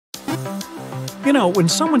You know, when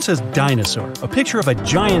someone says dinosaur, a picture of a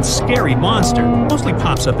giant, scary monster mostly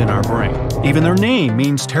pops up in our brain. Even their name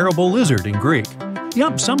means terrible lizard in Greek.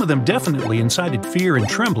 Yup, some of them definitely incited fear and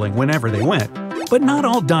trembling whenever they went. But not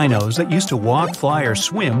all dinos that used to walk, fly, or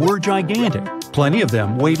swim were gigantic. Plenty of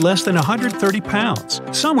them weighed less than 130 pounds.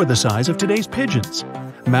 Some were the size of today's pigeons.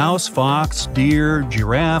 Mouse, fox, deer,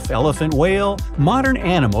 giraffe, elephant, whale, modern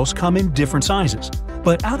animals come in different sizes.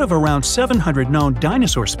 But out of around 700 known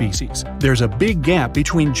dinosaur species, there's a big gap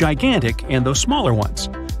between gigantic and those smaller ones.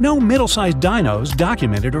 No middle-sized dinos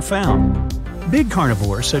documented or found. Big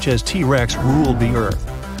carnivores such as T-Rex ruled the earth.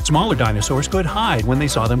 Smaller dinosaurs could hide when they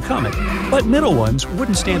saw them coming, but middle ones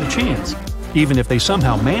wouldn't stand a chance. Even if they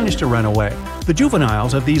somehow managed to run away, the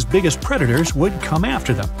juveniles of these biggest predators would come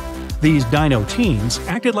after them. These dino teens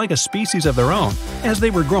acted like a species of their own. As they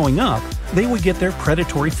were growing up, they would get their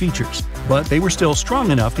predatory features, but they were still strong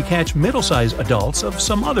enough to catch middle-sized adults of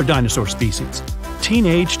some other dinosaur species.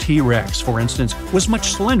 Teenage T-Rex, for instance, was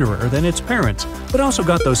much slenderer than its parents, but also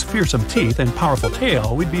got those fearsome teeth and powerful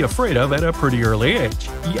tail we'd be afraid of at a pretty early age.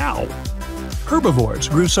 Yow! Herbivores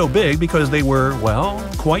grew so big because they were, well,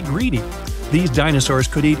 quite greedy. These dinosaurs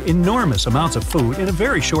could eat enormous amounts of food in a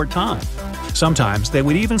very short time. Sometimes they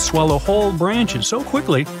would even swallow whole branches so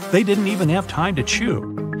quickly they didn't even have time to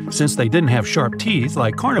chew. Since they didn't have sharp teeth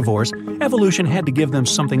like carnivores, evolution had to give them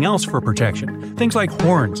something else for protection, things like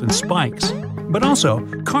horns and spikes. But also,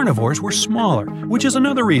 carnivores were smaller, which is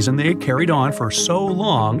another reason they carried on for so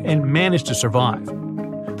long and managed to survive.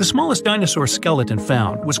 The smallest dinosaur skeleton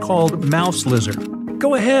found was called mouse lizard.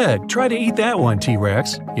 Go ahead, try to eat that one,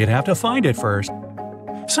 T-Rex. You'd have to find it first.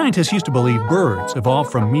 Scientists used to believe birds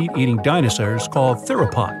evolved from meat-eating dinosaurs called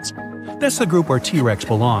theropods. That's the group where T-Rex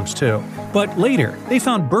belongs to. But later, they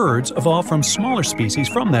found birds evolved from smaller species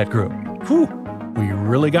from that group. Whew, we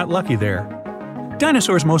really got lucky there.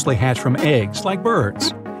 Dinosaurs mostly hatch from eggs, like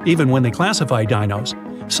birds. Even when they classify dinos,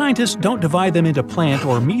 scientists don't divide them into plant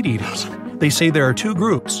or meat eaters. They say there are two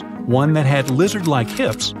groups, one that had lizard-like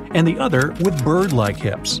hips and the other with bird-like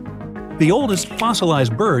hips. The oldest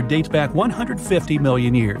fossilized bird dates back 150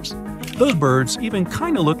 million years. Those birds even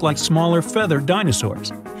kind of looked like smaller feathered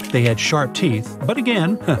dinosaurs. They had sharp teeth, but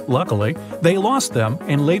again, luckily, they lost them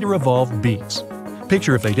and later evolved beaks.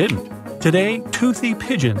 Picture if they didn't. Today, toothy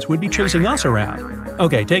pigeons would be chasing us around.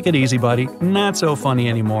 Okay, take it easy, buddy. Not so funny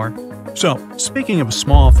anymore. So, speaking of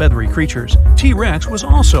small, feathery creatures, T-Rex was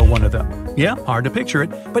also one of them. Yeah, hard to picture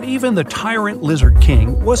it, but even the tyrant lizard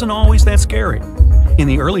king wasn't always that scary. In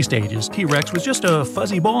the early stages, T-Rex was just a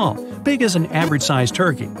fuzzy ball, big as an average-sized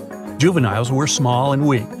turkey. Juveniles were small and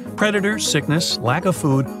weak. Predators, sickness, lack of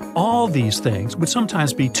food, all these things would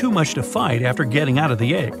sometimes be too much to fight after getting out of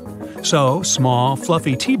the egg. So, small,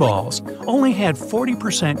 fluffy T-balls only had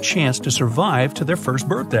 40% chance to survive to their first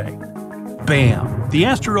birthday. Bam! The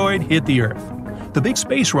asteroid hit the Earth. The big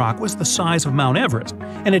space rock was the size of Mount Everest,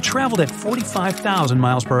 and it traveled at 45,000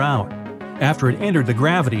 miles per hour. After it entered the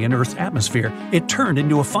gravity in Earth's atmosphere, it turned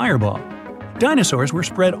into a fireball. Dinosaurs were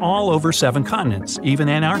spread all over 7 continents, even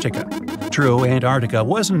Antarctica. True, Antarctica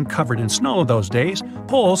wasn't covered in snow those days,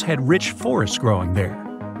 poles had rich forests growing there.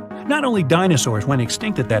 Not only dinosaurs went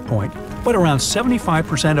extinct at that point, but around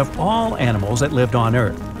 75% of all animals that lived on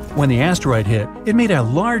Earth. When the asteroid hit, it made a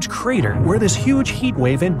large crater where this huge heat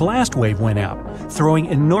wave and blast wave went out, throwing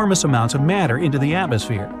enormous amounts of matter into the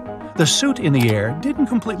atmosphere. The soot in the air didn't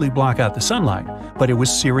completely block out the sunlight, but it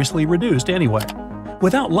was seriously reduced anyway.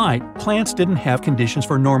 Without light, plants didn't have conditions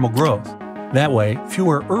for normal growth. That way,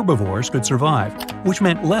 fewer herbivores could survive, which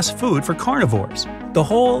meant less food for carnivores. The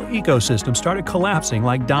whole ecosystem started collapsing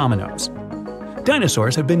like dominoes.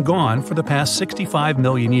 Dinosaurs have been gone for the past 65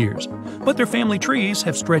 million years, but their family trees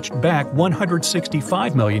have stretched back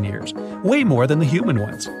 165 million years, way more than the human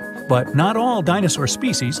ones. But not all dinosaur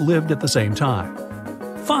species lived at the same time.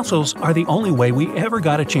 Fossils are the only way we ever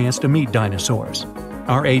got a chance to meet dinosaurs.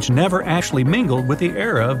 Our age never actually mingled with the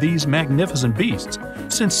era of these magnificent beasts,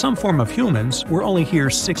 since some form of humans were only here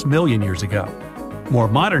 6 million years ago. More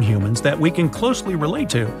modern humans that we can closely relate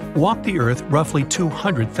to walked the Earth roughly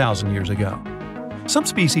 200,000 years ago. Some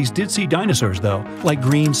species did see dinosaurs though, like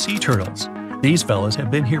green sea turtles. These fellas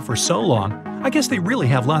have been here for so long, I guess they really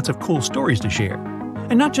have lots of cool stories to share.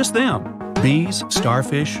 And not just them. Bees,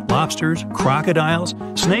 starfish, lobsters, crocodiles,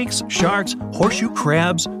 snakes, sharks, horseshoe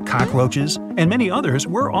crabs, cockroaches, and many others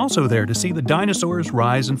were also there to see the dinosaurs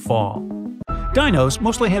rise and fall. Dinos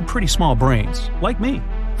mostly had pretty small brains, like me.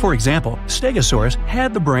 For example, Stegosaurus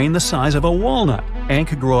had the brain the size of a walnut and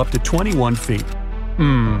could grow up to 21 feet.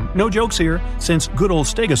 No jokes here, since good old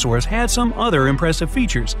Stegosaurus had some other impressive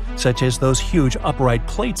features, such as those huge upright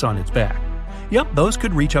plates on its back. Yep, those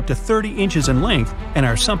could reach up to 30 inches in length and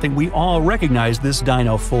are something we all recognize this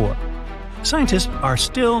dino for. Scientists are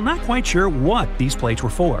still not quite sure what these plates were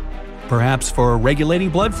for. Perhaps for regulating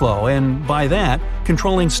blood flow and, by that,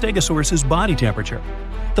 controlling Stegosaurus's body temperature.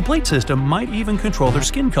 The plate system might even control their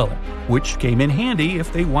skin color, which came in handy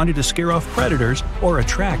if they wanted to scare off predators or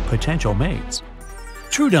attract potential mates.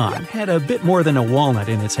 Troodon had a bit more than a walnut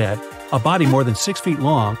in its head, a body more than 6 feet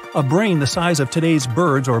long, a brain the size of today's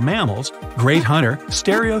birds or mammals, great hunter,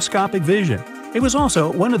 stereoscopic vision. It was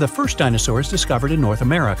also one of the first dinosaurs discovered in North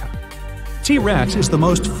America. T-Rex is the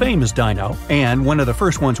most famous dino, and one of the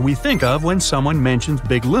first ones we think of when someone mentions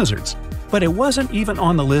big lizards. But it wasn't even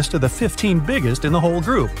on the list of the 15 biggest in the whole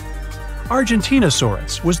group.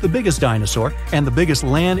 Argentinosaurus was the biggest dinosaur and the biggest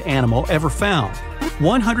land animal ever found.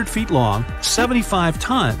 100 feet long, 75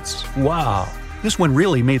 tons. Wow, this one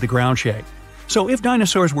really made the ground shake. So if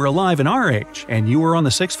dinosaurs were alive in our age, and you were on the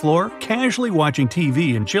 6th floor, casually watching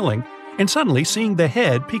TV and chilling, and suddenly seeing the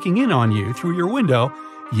head peeking in on you through your window,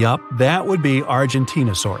 yup, that would be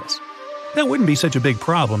Argentinosaurus. That wouldn't be such a big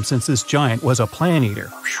problem since this giant was a plant eater.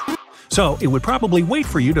 So it would probably wait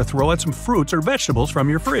for you to throw out some fruits or vegetables from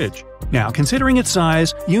your fridge. Now, considering its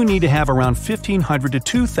size, you need to have around 1,500 to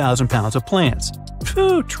 2,000 pounds of plants.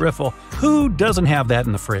 Phew, triffle, who doesn't have that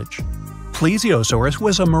in the fridge? Plesiosaurus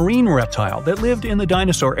was a marine reptile that lived in the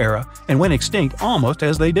dinosaur era and went extinct almost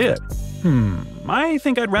as they did. I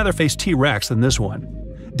think I'd rather face T-Rex than this one.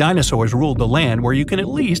 Dinosaurs ruled the land where you can at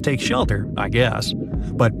least take shelter, I guess.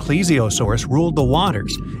 But Plesiosaurus ruled the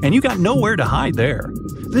waters, and you got nowhere to hide there.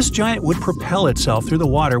 This giant would propel itself through the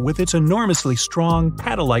water with its enormously strong,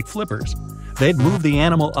 paddle-like flippers. They'd move the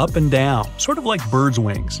animal up and down, sort of like birds'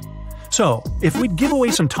 wings. So, if we'd give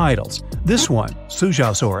away some titles, this one,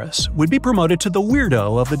 Suchosaurus, would be promoted to the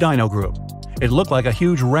weirdo of the dino group. It looked like a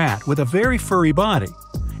huge rat with a very furry body.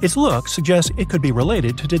 Its look suggests it could be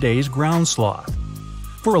related to today's ground sloth.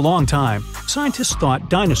 For a long time, scientists thought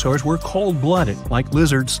dinosaurs were cold-blooded, like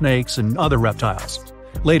lizards, snakes, and other reptiles.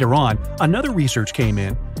 Later on, another research came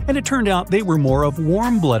in, and it turned out they were more of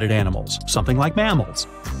warm-blooded animals, something like mammals.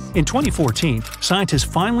 In 2014, scientists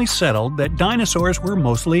finally settled that dinosaurs were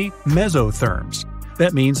mostly mesotherms.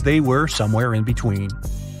 That means they were somewhere in between.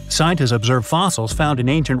 Scientists observed fossils found in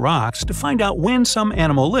ancient rocks to find out when some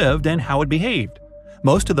animal lived and how it behaved.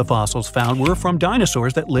 Most of the fossils found were from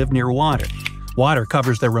dinosaurs that lived near water. Water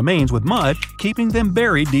covers their remains with mud, keeping them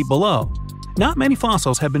buried deep below. Not many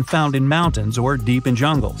fossils have been found in mountains or deep in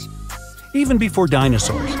jungles. Even before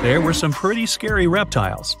dinosaurs, there were some pretty scary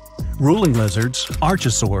reptiles. Ruling lizards,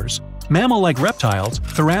 archosaurs, mammal-like reptiles,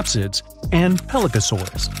 therapsids, and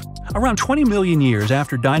pelycosaurs. Around 20 million years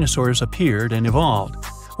after dinosaurs appeared and evolved,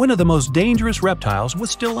 one of the most dangerous reptiles was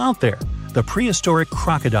still out there, the prehistoric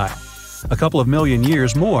crocodile. A couple of million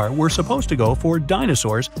years more were supposed to go for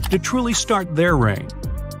dinosaurs to truly start their reign.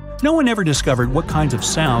 No one ever discovered what kinds of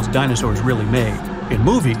sounds dinosaurs really made. In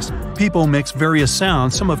movies, people mix various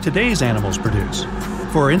sounds some of today's animals produce.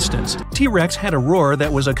 For instance, T-Rex had a roar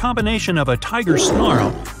that was a combination of a tiger's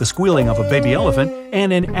snarl, the squealing of a baby elephant,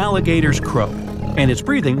 and an alligator's croak. And its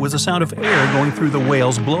breathing was the sound of air going through the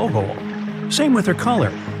whale's blowhole. Same with their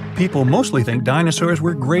color. People mostly think dinosaurs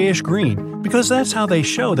were grayish-green because that's how they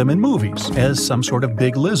show them in movies, as some sort of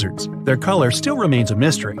big lizards. Their color still remains a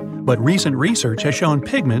mystery, but recent research has shown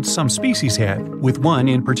pigments some species had, with one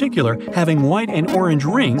in particular having white and orange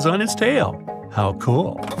rings on its tail. How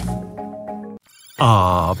cool.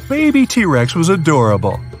 Aw, baby T-Rex was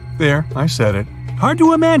adorable. There, I said it. Hard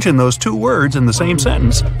to imagine those two words in the same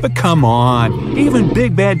sentence, but come on, even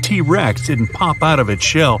Big Bad T-Rex didn't pop out of its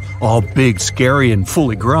shell all big, scary, and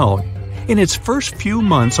fully grown. In its first few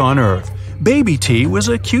months on Earth, Baby T was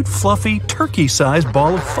a cute, fluffy, turkey-sized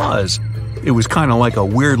ball of fuzz. It was kind of like a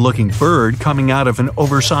weird-looking bird coming out of an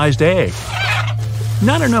oversized egg.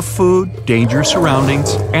 Not enough food, dangerous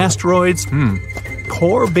surroundings, asteroids,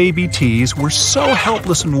 Poor baby T's were so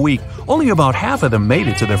helpless and weak, only about half of them made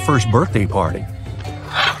it to their first birthday party.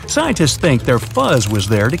 Scientists think their fuzz was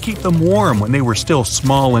there to keep them warm when they were still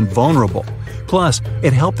small and vulnerable. Plus,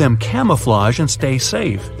 it helped them camouflage and stay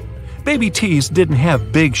safe. Baby T's didn't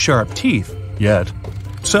have big, sharp teeth, yet.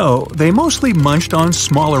 So, they mostly munched on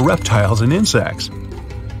smaller reptiles and insects.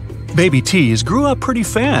 Baby T's grew up pretty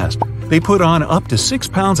fast. They put on up to 6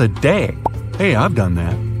 pounds a day. Hey, I've done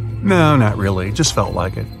that. No, not really, just felt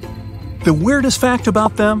like it. The weirdest fact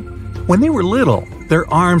about them? When they were little,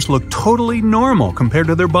 their arms looked totally normal compared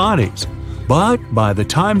to their bodies. But by the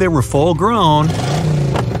time they were full grown,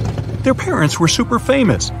 their parents were super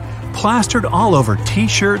famous. Plastered all over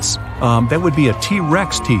t-shirts, that would be a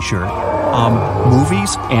T-Rex t-shirt,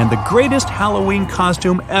 movies and the greatest Halloween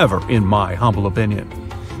costume ever, in my humble opinion.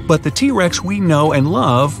 But the T-Rex we know and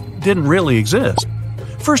love didn't really exist.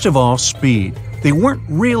 First of all, speed. They weren't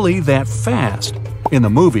really that fast. In the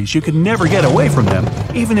movies, you could never get away from them,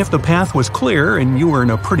 even if the path was clear and you were in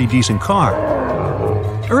a pretty decent car.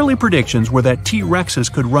 Early predictions were that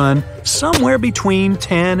T-Rexes could run somewhere between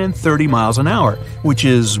 10 and 30 miles an hour, which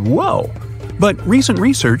is whoa! But recent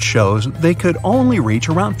research shows they could only reach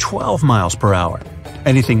around 12 miles per hour.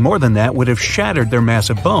 Anything more than that would have shattered their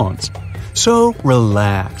massive bones. So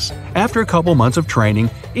relax. After a couple months of training,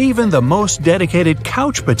 even the most dedicated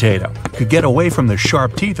couch potato could get away from the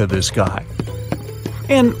sharp teeth of this guy.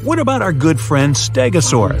 And what about our good friend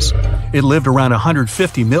Stegosaurus? It lived around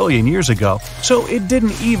 150 million years ago, so it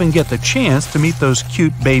didn't even get the chance to meet those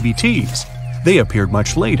cute baby T's. They appeared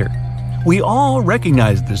much later. We all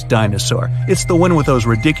recognize this dinosaur. It's the one with those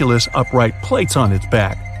ridiculous upright plates on its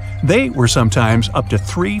back. They were sometimes up to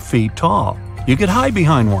 3 feet tall. You could hide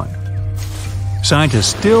behind one.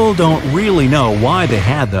 Scientists still don't really know why they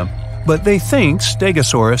had them, but they think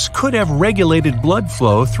Stegosaurus could have regulated blood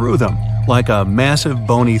flow through them, like a massive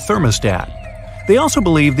bony thermostat. They also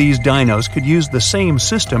believe these dinos could use the same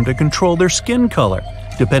system to control their skin color,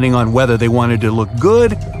 depending on whether they wanted to look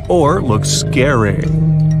good or look scary.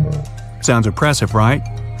 Sounds impressive, right?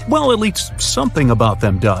 Well, at least something about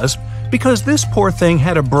them does, because this poor thing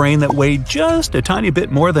had a brain that weighed just a tiny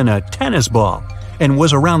bit more than a tennis ball and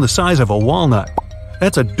was around the size of a walnut.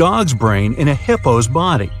 That's a dog's brain in a hippo's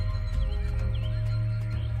body.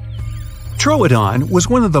 Troodon was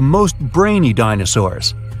one of the most brainy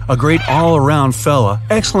dinosaurs. A great all-around fella,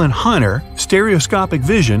 excellent hunter, stereoscopic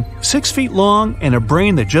vision, 6 feet long, and a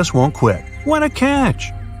brain that just won't quit. What a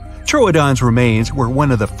catch! Troodon's remains were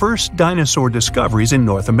one of the first dinosaur discoveries in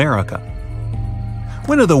North America.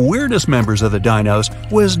 One of the weirdest members of the dinos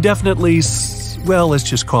was definitely, well, let's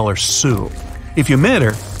just call her Sue. If you met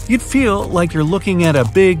her, you'd feel like you're looking at a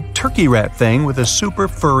big turkey rat thing with a super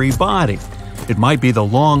furry body. It might be the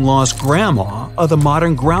long-lost grandma of the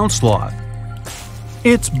modern ground sloth.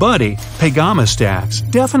 Its buddy, Pegamastax,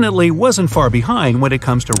 definitely wasn't far behind when it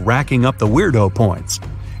comes to racking up the weirdo points.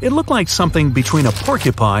 It looked like something between a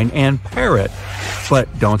porcupine and parrot. But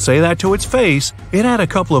don't say that to its face, it had a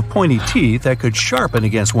couple of pointy teeth that could sharpen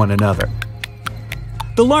against one another.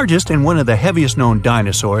 The largest and one of the heaviest known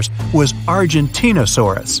dinosaurs was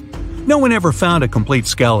Argentinosaurus. No one ever found a complete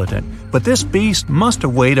skeleton, but this beast must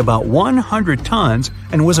have weighed about 100 tons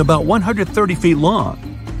and was about 130 feet long.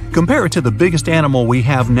 Compare it to the biggest animal we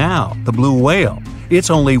have now, the blue whale. It's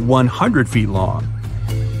only 100 feet long.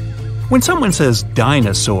 When someone says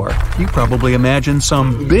dinosaur, you probably imagine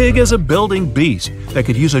some big-as-a-building beast that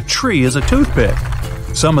could use a tree as a toothpick.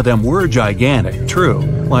 Some of them were gigantic, true,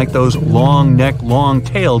 like those long-neck,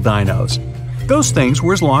 long-tailed dinos. Those things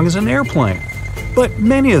were as long as an airplane. But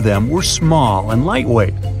many of them were small and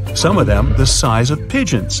lightweight, some of them the size of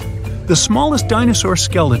pigeons. The smallest dinosaur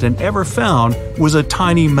skeleton ever found was a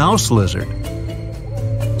tiny mouse lizard.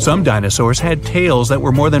 Some dinosaurs had tails that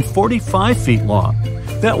were more than 45 feet long.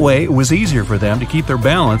 That way, it was easier for them to keep their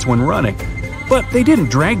balance when running. But they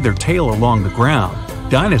didn't drag their tail along the ground.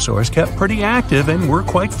 Dinosaurs kept pretty active and were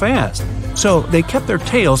quite fast, so they kept their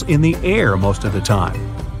tails in the air most of the time.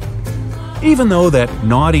 Even though that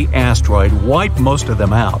naughty asteroid wiped most of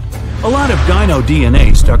them out, a lot of dino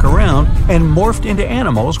DNA stuck around and morphed into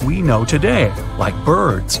animals we know today, like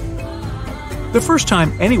birds. The first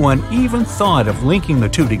time anyone even thought of linking the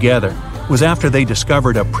two together was after they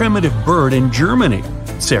discovered a primitive bird in Germany,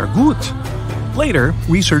 sehr gut. Later,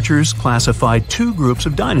 researchers classified 2 groups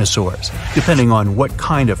of dinosaurs, depending on what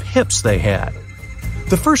kind of hips they had.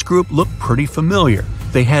 The first group looked pretty familiar.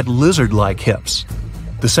 They had lizard-like hips.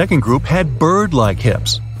 The second group had bird-like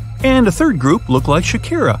hips. And a third group looked like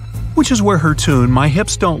Shakira, which is where her tune My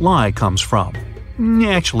Hips Don't Lie comes from.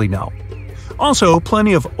 Actually, no. Also,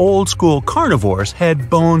 plenty of old-school carnivores had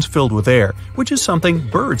bones filled with air, which is something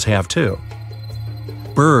birds have too.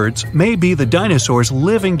 Birds may be the dinosaurs'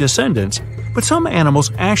 living descendants, but some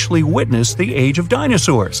animals actually witnessed the age of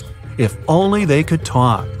dinosaurs. If only they could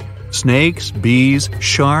talk. Snakes, bees,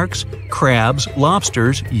 sharks, crabs,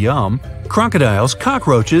 lobsters, yum, crocodiles,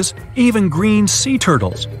 cockroaches, even green sea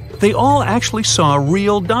turtles. They all actually saw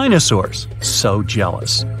real dinosaurs. So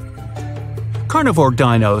jealous. Carnivore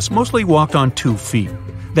dinos mostly walked on 2 feet.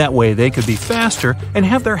 That way they could be faster and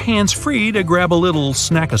have their hands free to grab a little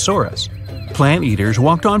snackosaurus. Plant eaters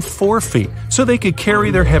walked on 4 feet so they could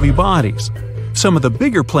carry their heavy bodies. Some of the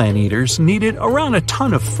bigger plant eaters needed around a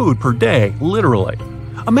ton of food per day, literally.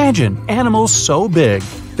 Imagine animals so big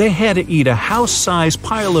they had to eat a house-sized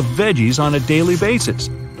pile of veggies on a daily basis.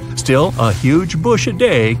 Still, a huge bush a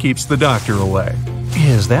day keeps the doctor away.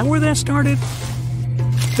 Is that where that started?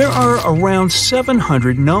 There are around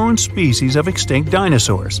 700 known species of extinct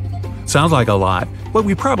dinosaurs. Sounds like a lot, but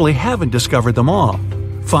we probably haven't discovered them all.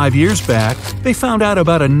 5 years back, they found out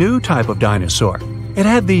about a new type of dinosaur. It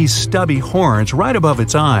had these stubby horns right above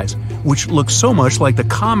its eyes, which looked so much like the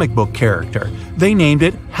comic book character. They named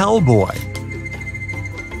it Hellboy.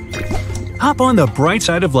 Hop on the bright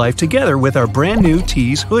side of life together with our brand new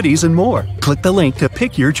tees, hoodies, and more. Click the link to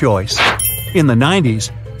pick your choice. In the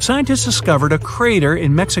 90s, scientists discovered a crater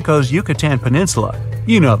in Mexico's Yucatan Peninsula.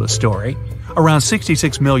 You know the story. Around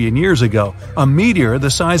 66 million years ago, a meteor the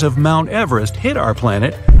size of Mount Everest hit our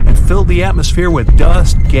planet and filled the atmosphere with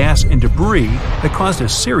dust, gas, and debris that caused a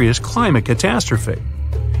serious climate catastrophe.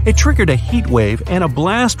 It triggered a heat wave and a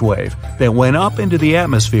blast wave that went up into the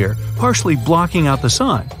atmosphere, partially blocking out the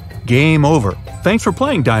sun. Game over. Thanks for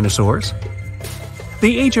playing, dinosaurs.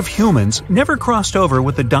 The age of humans never crossed over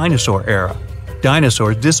with the dinosaur era.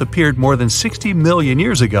 Dinosaurs disappeared more than 60 million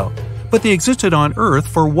years ago, but they existed on Earth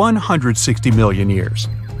for 160 million years.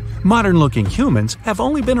 Modern-looking humans have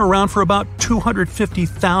only been around for about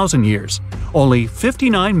 250,000 years. Only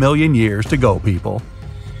 59 million years to go, people.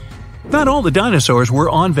 Not all the dinosaurs were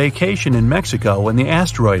on vacation in Mexico when the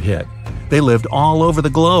asteroid hit. They lived all over the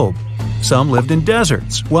globe. Some lived in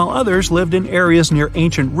deserts, while others lived in areas near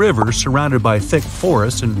ancient rivers surrounded by thick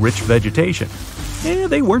forests and rich vegetation.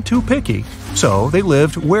 They weren't too picky, so they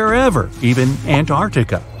lived wherever, even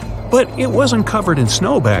Antarctica. But it wasn't covered in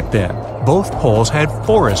snow back then. Both poles had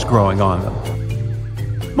forests growing on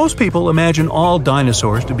them. Most people imagine all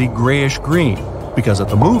dinosaurs to be grayish-green because of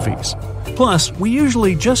the movies. Plus, we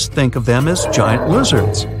usually just think of them as giant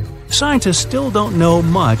lizards. Scientists still don't know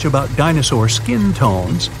much about dinosaur skin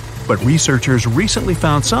tones, but researchers recently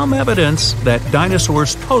found some evidence that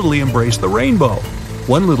dinosaurs totally embraced the rainbow.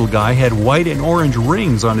 One little guy had white and orange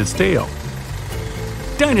rings on its tail.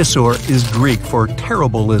 Dinosaur is Greek for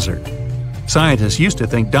terrible lizard. Scientists used to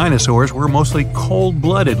think dinosaurs were mostly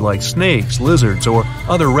cold-blooded like snakes, lizards, or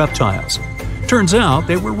other reptiles. Turns out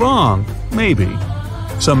they were wrong, maybe.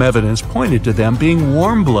 Some evidence pointed to them being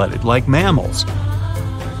warm-blooded like mammals.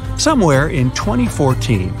 Somewhere in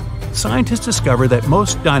 2014, scientists discovered that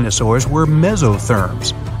most dinosaurs were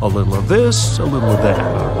mesotherms, a little of this, a little of that.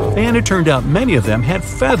 And it turned out many of them had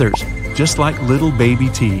feathers, just like little baby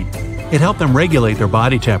teeth. It helped them regulate their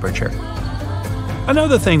body temperature.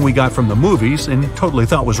 Another thing we got from the movies and totally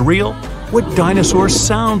thought was real, what dinosaurs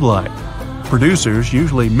sound like. Producers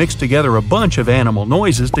usually mix together a bunch of animal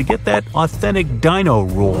noises to get that authentic dino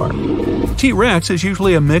roar. T-Rex is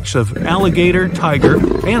usually a mix of alligator, tiger,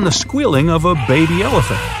 and the squealing of a baby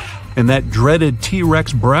elephant. And that dreaded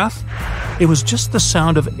T-Rex breath? It was just the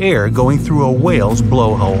sound of air going through a whale's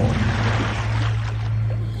blowhole.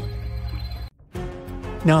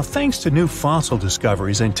 Now, thanks to new fossil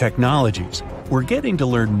discoveries and technologies, we're getting to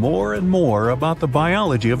learn more and more about the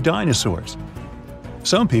biology of dinosaurs.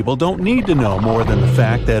 Some people don't need to know more than the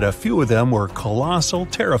fact that a few of them were colossal,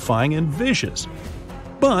 terrifying, and vicious.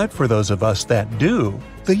 But for those of us that do,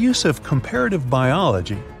 the use of comparative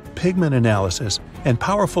biology, pigment analysis, and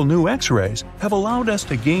powerful new X-rays have allowed us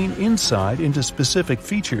to gain insight into specific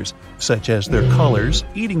features, such as their colors,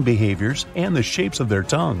 eating behaviors, and the shapes of their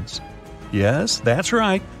tongues. Yes, that's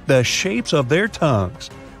right, the shapes of their tongues,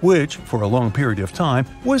 which, for a long period of time,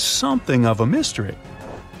 was something of a mystery.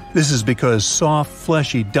 This is because soft,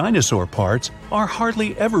 fleshy dinosaur parts are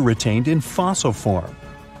hardly ever retained in fossil form.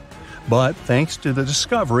 But thanks to the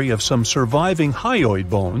discovery of some surviving hyoid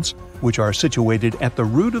bones, which are situated at the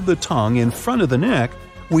root of the tongue in front of the neck,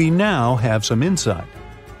 we now have some insight.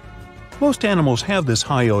 Most animals have this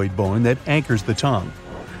hyoid bone that anchors the tongue.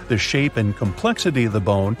 The shape and complexity of the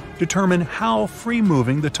bone determine how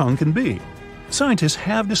free-moving the tongue can be. Scientists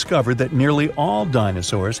have discovered that nearly all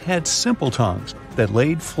dinosaurs had simple tongues that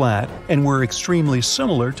laid flat and were extremely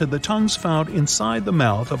similar to the tongues found inside the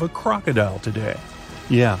mouth of a crocodile today.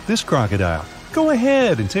 Yeah, this crocodile. Go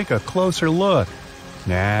ahead and take a closer look.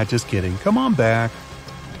 Nah, just kidding. Come on back.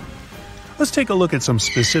 Let's take a look at some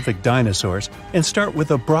specific dinosaurs and start with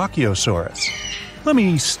the Brachiosaurus. Let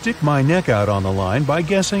me stick my neck out on the line by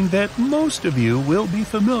guessing that most of you will be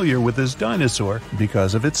familiar with this dinosaur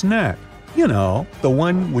because of its neck. You know, the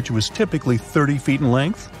one which was typically 30 feet in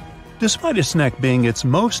length. Despite its neck being its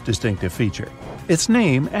most distinctive feature, its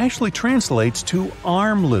name actually translates to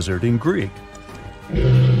arm lizard in Greek.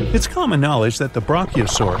 It's common knowledge that the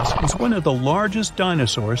Brachiosaurus is one of the largest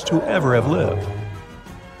dinosaurs to ever have lived.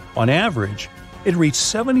 On average, it reached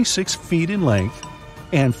 76 feet in length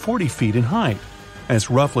and 40 feet in height, and it's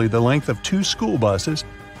roughly the length of 2 school buses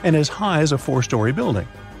and as high as a 4-story building.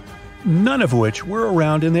 none of which were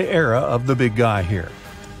around in the era of the big guy here.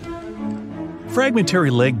 Fragmentary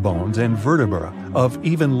leg bones and vertebra of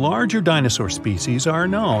even larger dinosaur species are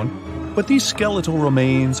known, but these skeletal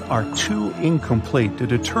remains are too incomplete to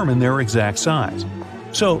determine their exact size.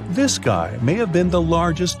 So this guy may have been the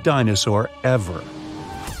largest dinosaur ever.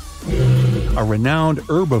 A renowned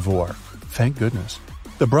herbivore, thank goodness.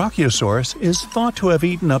 The Brachiosaurus is thought to have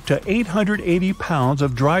eaten up to 880 pounds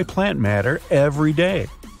of dry plant matter every day.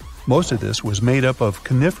 Most of this was made up of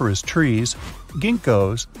coniferous trees,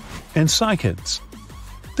 ginkgos, and cycads.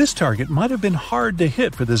 This target might have been hard to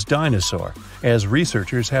hit for this dinosaur, as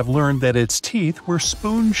researchers have learned that its teeth were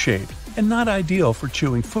spoon-shaped and not ideal for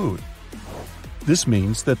chewing food. This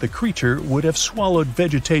means that the creature would have swallowed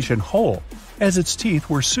vegetation whole, as its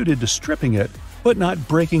teeth were suited to stripping it but not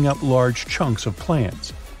breaking up large chunks of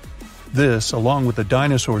plants. This, along with the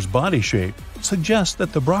dinosaur's body shape, suggests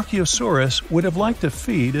that the Brachiosaurus would have liked to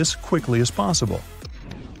feed as quickly as possible.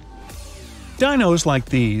 Dinos like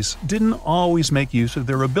these didn't always make use of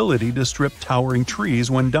their ability to strip towering trees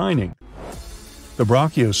when dining. The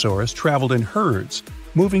Brachiosaurus traveled in herds,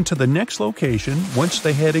 moving to the next location once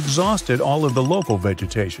they had exhausted all of the local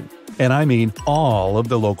vegetation. And I mean all of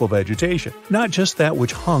the local vegetation, not just that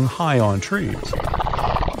which hung high on trees.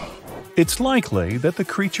 It's likely that the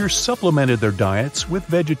creatures supplemented their diets with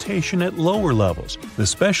vegetation at lower levels,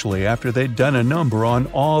 especially after they'd done a number on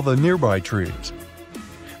all the nearby trees.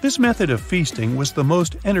 This method of feasting was the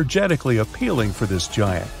most energetically appealing for this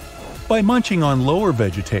giant. By munching on lower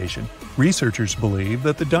vegetation, researchers believe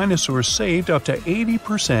that the dinosaurs saved up to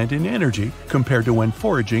 80% in energy compared to when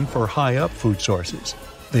foraging for high-up food sources.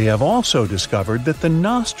 They have also discovered that the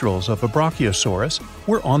nostrils of a Brachiosaurus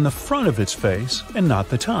were on the front of its face and not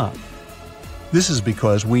the top. This is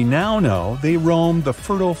because we now know they roamed the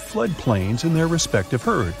fertile floodplains in their respective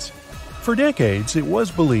herds. For decades, it was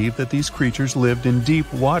believed that these creatures lived in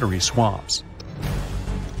deep, watery swamps.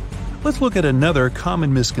 Let's look at another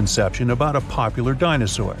common misconception about a popular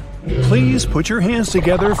dinosaur. Please put your hands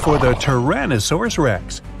together for the Tyrannosaurus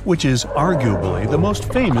rex, which is arguably the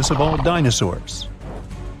most famous of all dinosaurs.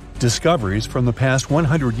 Discoveries from the past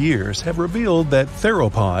 100 years have revealed that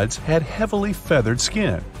theropods had heavily feathered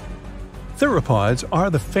skin. Theropods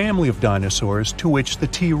are the family of dinosaurs to which the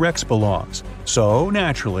T-Rex belongs, so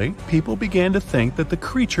naturally, people began to think that the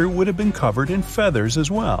creature would have been covered in feathers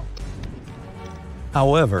as well.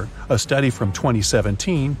 However, a study from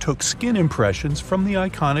 2017 took skin impressions from the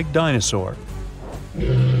iconic dinosaur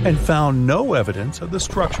and found no evidence of the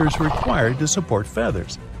structures required to support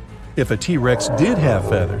feathers. If a T-Rex did have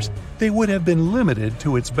feathers, they would have been limited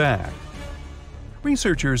to its back.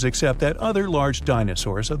 Researchers accept that other large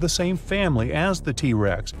dinosaurs of the same family as the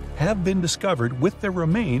T-Rex have been discovered with their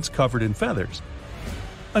remains covered in feathers.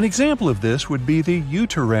 An example of this would be the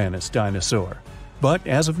Yutyrannus dinosaur. But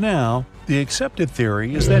as of now, the accepted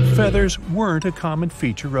theory is that feathers weren't a common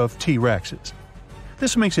feature of T-Rexes.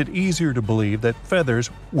 This makes it easier to believe that feathers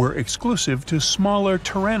were exclusive to smaller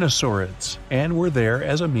tyrannosaurids and were there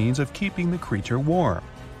as a means of keeping the creature warm.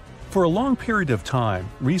 For a long period of time,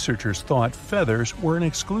 researchers thought feathers were an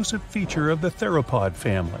exclusive feature of the theropod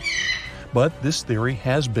family. But this theory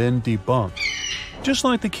has been debunked. Just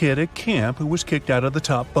like the kid at camp who was kicked out of the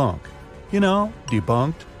top bunk. You know,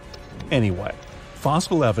 debunked. Anyway,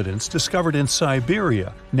 fossil evidence discovered in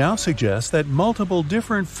Siberia now suggests that multiple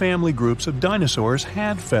different family groups of dinosaurs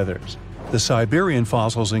had feathers. The Siberian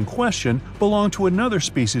fossils in question belong to another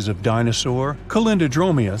species of dinosaur,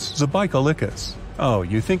 Calindrodromeus zebucolicus. Oh,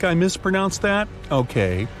 you think I mispronounced that?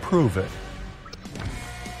 Okay, prove it.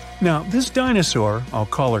 Now, this dinosaur, I'll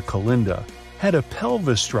call her Calinda, had a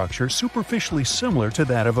pelvis structure superficially similar to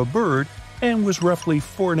that of a bird and was roughly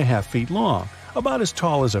 4.5 feet long, about as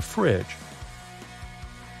tall as a fridge.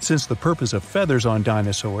 Since the purpose of feathers on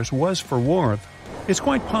dinosaurs was for warmth, it's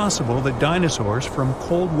quite possible that dinosaurs from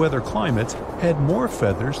cold weather climates had more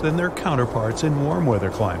feathers than their counterparts in warm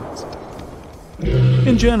weather climates.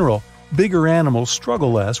 In general, bigger animals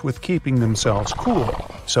struggle less with keeping themselves cool,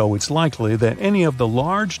 so it's likely that any of the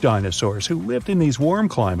large dinosaurs who lived in these warm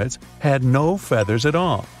climates had no feathers at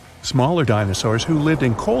all. Smaller dinosaurs who lived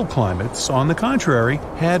in cold climates, on the contrary,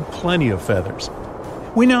 had plenty of feathers.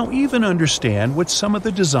 We now even understand what some of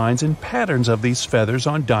the designs and patterns of these feathers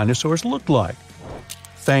on dinosaurs looked like,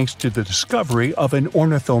 thanks to the discovery of an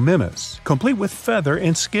ornithomimus, complete with feather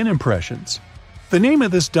and skin impressions. The name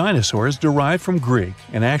of this dinosaur is derived from Greek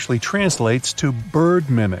and actually translates to bird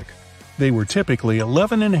mimic. They were typically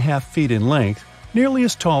 11.5 feet in length, nearly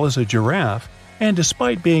as tall as a giraffe, and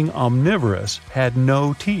despite being omnivorous, had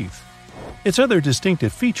no teeth. Its other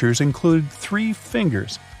distinctive features include 3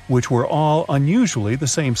 fingers, which were all unusually the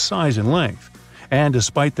same size and length. And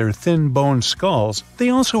despite their thin bone skulls, they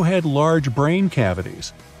also had large brain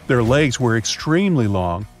cavities. Their legs were extremely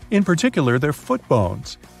long, in particular their foot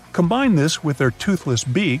bones. Combine this with their toothless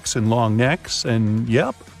beaks and long necks, and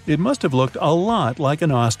yep, it must have looked a lot like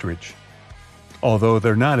an ostrich. Although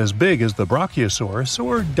they're not as big as the Brachiosaurus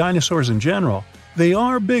or dinosaurs in general, they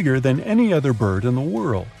are bigger than any other bird in the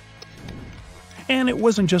world. And it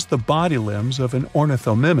wasn't just the body limbs of an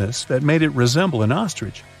ornithomimus that made it resemble an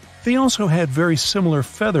ostrich. They also had very similar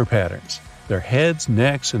feather patterns. Their heads,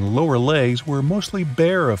 necks, and lower legs were mostly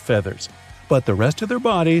bare of feathers, but the rest of their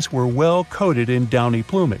bodies were well coated in downy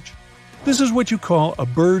plumage. This is what you call a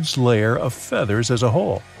bird's layer of feathers as a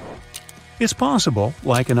whole. It's possible,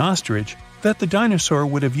 like an ostrich, that the dinosaur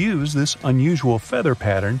would have used this unusual feather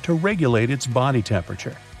pattern to regulate its body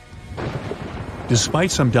temperature.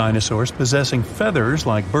 Despite some dinosaurs possessing feathers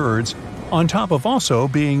like birds, on top of also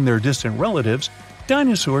being their distant relatives,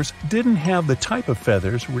 dinosaurs didn't have the type of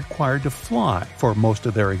feathers required to fly for most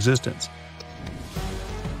of their existence.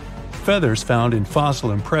 Feathers found in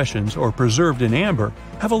fossil impressions or preserved in amber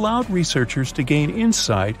have allowed researchers to gain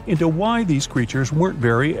insight into why these creatures weren't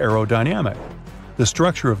very aerodynamic. The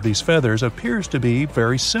structure of these feathers appears to be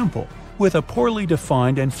very simple, with a poorly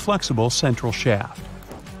defined and flexible central shaft.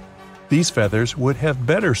 These feathers would have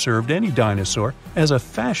better served any dinosaur as a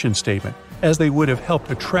fashion statement, as they would have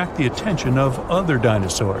helped attract the attention of other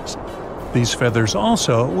dinosaurs. These feathers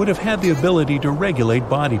also would have had the ability to regulate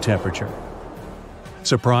body temperature.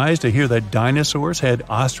 Surprised to hear that dinosaurs had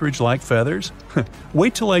ostrich-like feathers?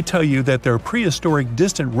 Wait till I tell you that their prehistoric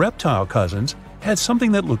distant reptile cousins had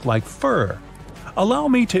something that looked like fur. Allow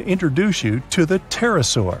me to introduce you to the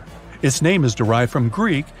pterosaur. Its name is derived from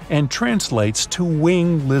Greek and translates to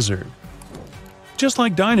winged lizard. Just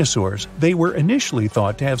like dinosaurs, they were initially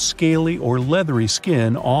thought to have scaly or leathery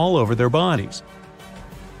skin all over their bodies.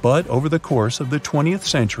 But over the course of the 20th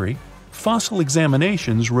century, fossil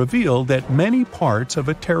examinations revealed that many parts of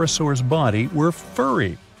a pterosaur's body were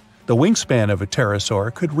furry. The wingspan of a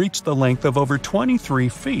pterosaur could reach the length of over 23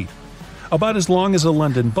 feet, about as long as a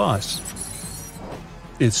London bus.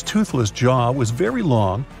 Its toothless jaw was very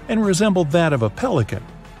long and resembled that of a pelican.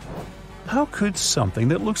 How could something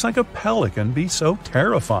that looks like a pelican be so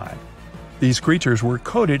terrifying? These creatures were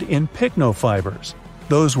coated in pycnofibers.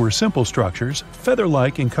 Those were simple structures,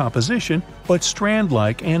 feather-like in composition, but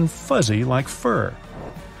strand-like and fuzzy like fur.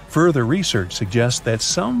 Further research suggests that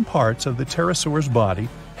some parts of the pterosaur's body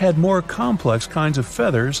had more complex kinds of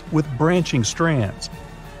feathers with branching strands.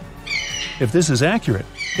 If this is accurate,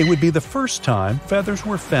 it would be the first time feathers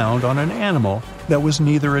were found on an animal that was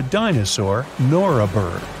neither a dinosaur nor a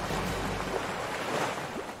bird.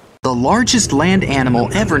 The largest land animal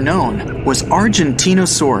ever known was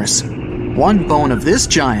Argentinosaurus. One bone of this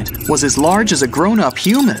giant was as large as a grown-up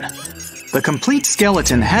human. The complete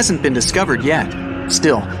skeleton hasn't been discovered yet.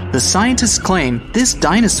 Still, the scientists claim this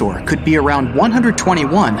dinosaur could be around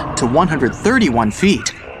 121 to 131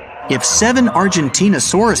 feet. If 7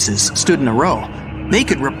 Argentinosauruses stood in a row, they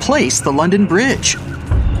could replace the London Bridge.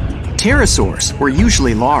 Pterosaurs were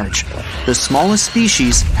usually large. The smallest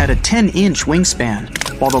species had a 10-inch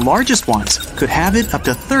wingspan, while the largest ones could have it up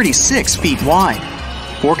to 36 feet wide.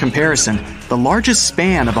 For comparison, the largest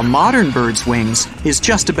span of a modern bird's wings is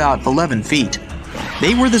just about 11 feet.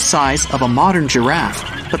 They were the size of a modern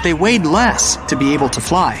giraffe, but they weighed less to be able to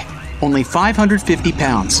fly, only 550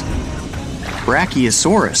 pounds.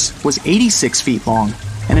 Brachiosaurus was 86 feet long,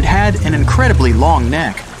 and it had an incredibly long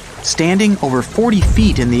neck, standing over 40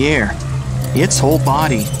 feet in the air. Its whole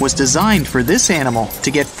body was designed for this animal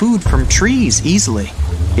to get food from trees easily.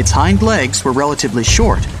 Its hind legs were relatively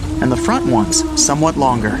short, and the front ones somewhat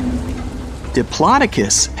longer.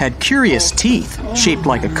 Diplodocus had curious teeth shaped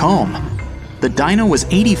like a comb. The dino was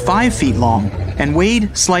 85 feet long and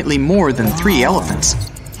weighed slightly more than 3 elephants.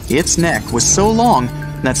 Its neck was so long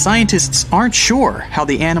that scientists aren't sure how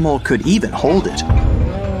the animal could even hold it.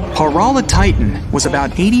 Paralititan was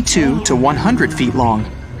about 82 to 100 feet long.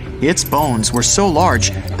 Its bones were so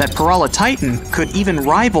large that Paralititan could even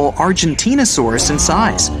rival Argentinosaurus in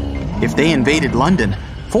size. If they invaded London,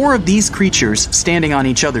 4 of these creatures standing on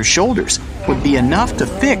each other's shoulders would be enough to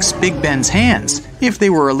fix Big Ben's hands if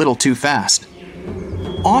they were a little too fast.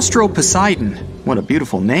 Austroposeidon, what a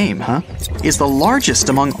beautiful name, huh? Is the largest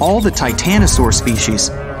among all the titanosaur species.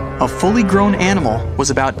 A fully grown animal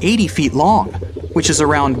was about 80 feet long, which is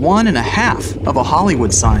around 1.5 of a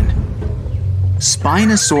Hollywood sign.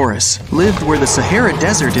 Spinosaurus lived where the Sahara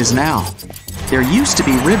Desert is now. There used to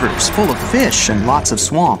be rivers full of fish and lots of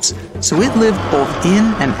swamps, so it lived both in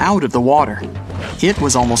and out of the water. It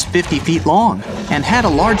was almost 50 feet long and had a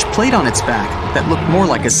large plate on its back that looked more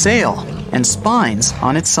like a sail and spines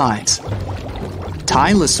on its sides.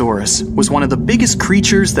 Tylosaurus was one of the biggest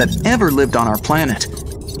creatures that ever lived on our planet.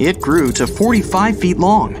 It grew to 45 feet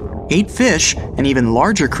long, ate fish and even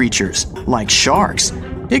larger creatures like sharks,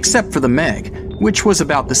 except for the Meg, which was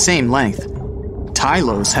about the same length.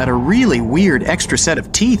 Tylos had a really weird extra set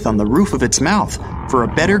of teeth on the roof of its mouth for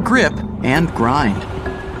a better grip and grind.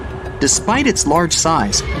 Despite its large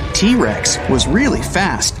size, T-Rex was really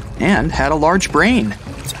fast and had a large brain.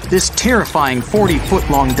 This terrifying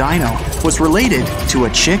 40-foot-long dino was related to a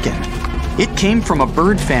chicken. It came from a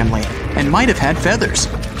bird family and might have had feathers,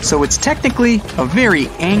 so it's technically a very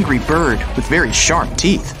angry bird with very sharp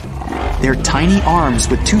teeth. Their tiny arms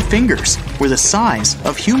with 2 fingers were the size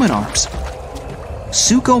of human arms.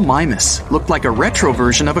 Suchomimus looked like a retro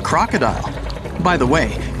version of a crocodile. By the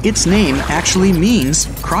way, its name actually means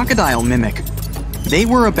crocodile mimic. They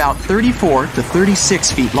were about 34 to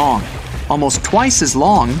 36 feet long, almost twice as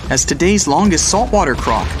long as today's longest saltwater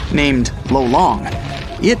croc, named Lolong.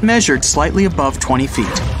 It measured slightly above 20 feet.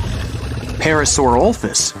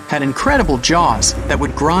 Parasaurolophus had incredible jaws that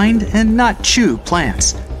would grind and not chew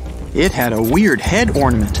plants. It had a weird head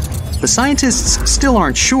ornament. The scientists still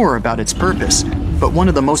aren't sure about its purpose, but one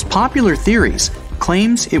of the most popular theories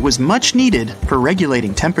claims it was much needed for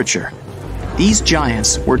regulating temperature. These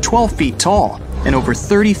giants were 12 feet tall and over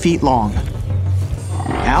 30 feet long.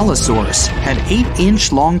 Allosaurus had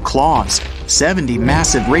 8-inch long claws, 70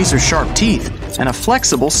 massive razor-sharp teeth, and a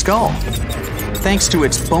flexible skull. Thanks to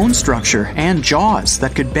its bone structure and jaws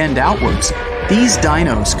that could bend outwards, these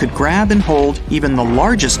dinos could grab and hold even the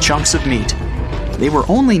largest chunks of meat. They were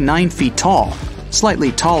only 9 feet tall,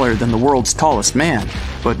 slightly taller than the world's tallest man,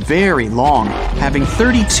 but very long, having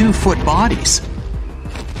 32-foot bodies.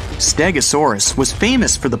 Stegosaurus was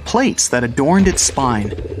famous for the plates that adorned its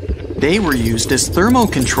spine. They were used as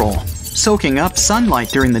thermocontrol, soaking up sunlight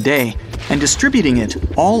during the day and distributing it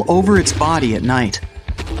all over its body at night.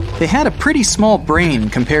 They had a pretty small brain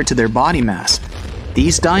compared to their body mass.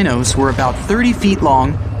 These dinos were about 30 feet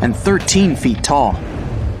long and 13 feet tall.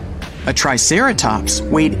 A Triceratops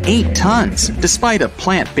weighed 8 tons despite a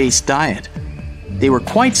plant-based diet. They were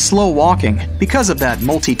quite slow walking because of that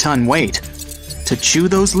multi-ton weight. To chew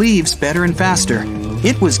those leaves better and faster,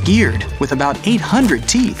 it was geared with about 800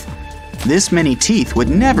 teeth. This many teeth would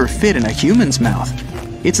never fit in a human's mouth.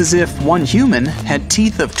 It's as if one human had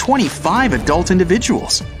teeth of 25 adult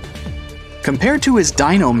individuals. Compared to his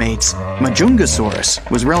dino mates, Majungasaurus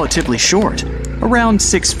was relatively short, around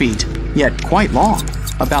 6 feet, yet quite long,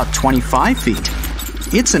 about 25 feet.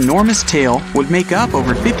 Its enormous tail would make up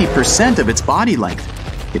over 50% of its body length.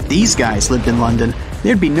 If these guys lived in London,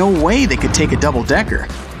 there'd be no way they could take a double-decker,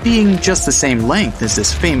 being just the same length as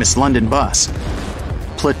this famous London bus.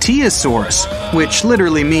 Plateosaurus, which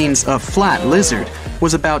literally means a flat lizard,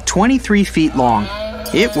 was about 23 feet long.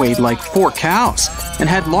 It weighed like 4 cows and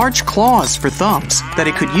had large claws for thumbs that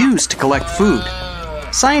it could use to collect food.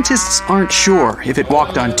 Scientists aren't sure if it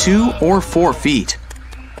walked on 2 or 4 feet.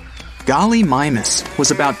 Gallimimus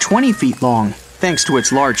was about 20 feet long thanks to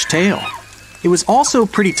its large tail. It was also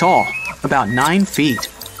pretty tall, about 9 feet.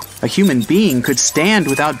 A human being could stand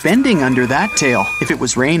without bending under that tail if it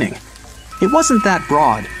was raining. It wasn't that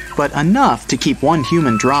broad, but enough to keep one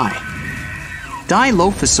human dry.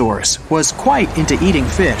 Dilophosaurus was quite into eating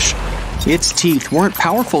fish. Its teeth weren't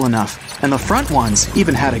powerful enough, and the front ones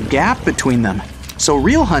even had a gap between them, so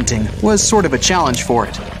real hunting was sort of a challenge for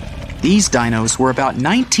it. These dinos were about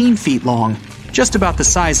 19 feet long, just about the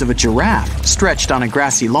size of a giraffe stretched on a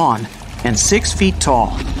grassy lawn, and 6 feet tall.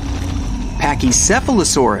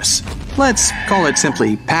 Pachycephalosaurus, let's call it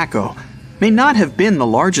simply Paco, may not have been the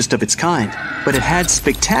largest of its kind, but it had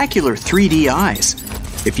spectacular 3D eyes.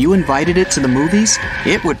 If you invited it to the movies,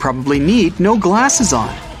 it would probably need no glasses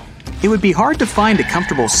on. It would be hard to find a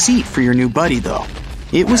comfortable seat for your new buddy, though.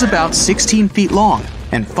 It was about 16 feet long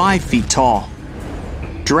and 5 feet tall.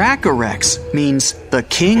 Dracorex means the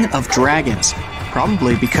king of dragons,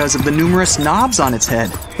 probably because of the numerous knobs on its head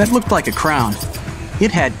that looked like a crown.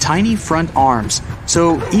 It had tiny front arms,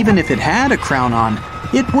 so even if it had a crown on,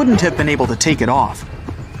 it wouldn't have been able to take it off.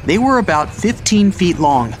 They were about 15 feet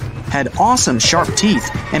long, had awesome sharp teeth,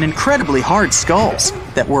 and incredibly hard skulls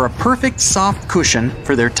that were a perfect soft cushion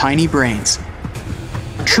for their tiny brains.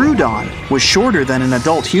 Troodon was shorter than an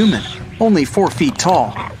adult human, only 4 feet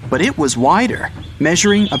tall, but it was wider,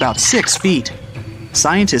 measuring about 6 feet.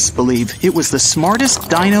 Scientists believe it was the smartest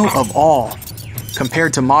dino of all.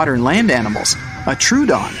 Compared to modern land animals, a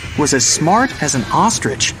Troodon was as smart as an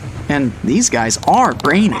ostrich, and these guys are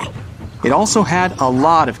brainy. It also had a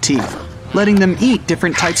lot of teeth, letting them eat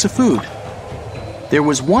different types of food. There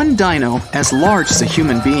was one dino as large as a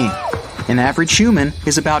human being. An average human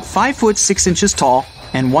is about 5 foot 6 inches tall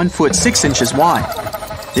and 1 foot 6 inches wide.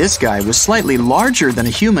 This guy was slightly larger than a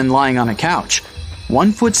human lying on a couch,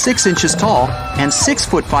 1 foot 6 inches tall and 6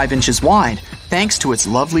 foot 5 inches wide, thanks to its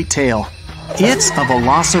lovely tail. It's a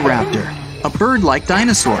velociraptor, a bird-like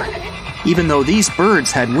dinosaur. Even though these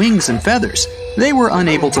birds had wings and feathers, they were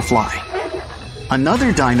unable to fly.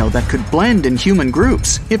 Another dino that could blend in human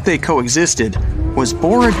groups, if they coexisted, was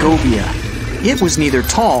Boragobia. It was neither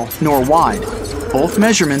tall nor wide, both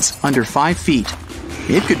measurements under 5 feet.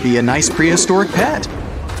 It could be a nice prehistoric pet.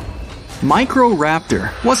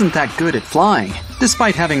 Microraptor wasn't that good at flying,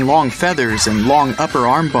 despite having long feathers and long upper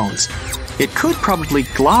arm bones. It could probably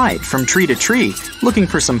glide from tree to tree, looking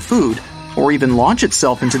for some food, or even launch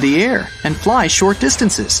itself into the air and fly short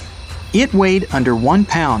distances. It weighed under 1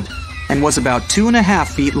 pound and was about 2.5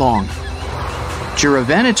 feet long.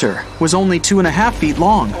 Juravenator was only 2.5 feet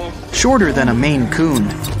long, shorter than a Maine Coon.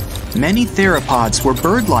 Many theropods were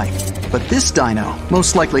bird-like, but this dino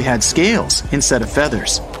most likely had scales instead of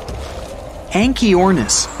feathers.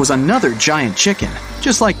 Anchiornis was another giant chicken,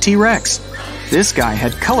 just like T-Rex. This guy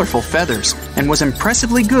had colorful feathers and was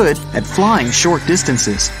impressively good at flying short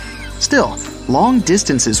distances. Still, long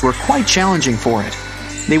distances were quite challenging for it.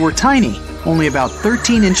 They were tiny, only about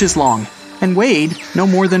 13 inches long, and weighed no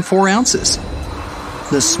more than 4 ounces.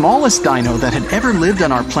 The smallest dino that had ever lived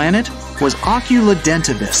on our planet was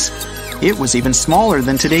Oculodentibus. It was even smaller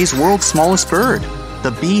than today's world's smallest bird,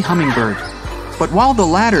 the bee hummingbird. But while the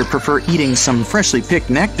latter prefer eating some freshly picked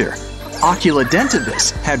nectar,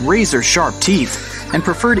 Oculodentibus had razor-sharp teeth and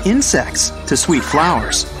preferred insects to sweet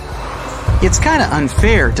flowers. It's kinda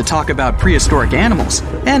unfair to talk about prehistoric animals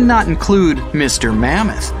and not include Mr.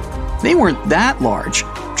 Mammoth. They weren't that large,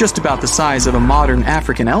 just about the size of a modern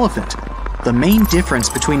African elephant. The main difference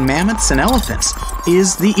between mammoths and elephants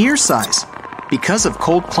is the ear size. Because of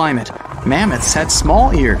cold climate, mammoths had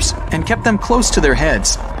small ears and kept them close to their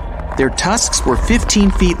heads. Their tusks were 15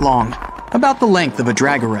 feet long, about the length of a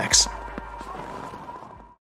Dragorex.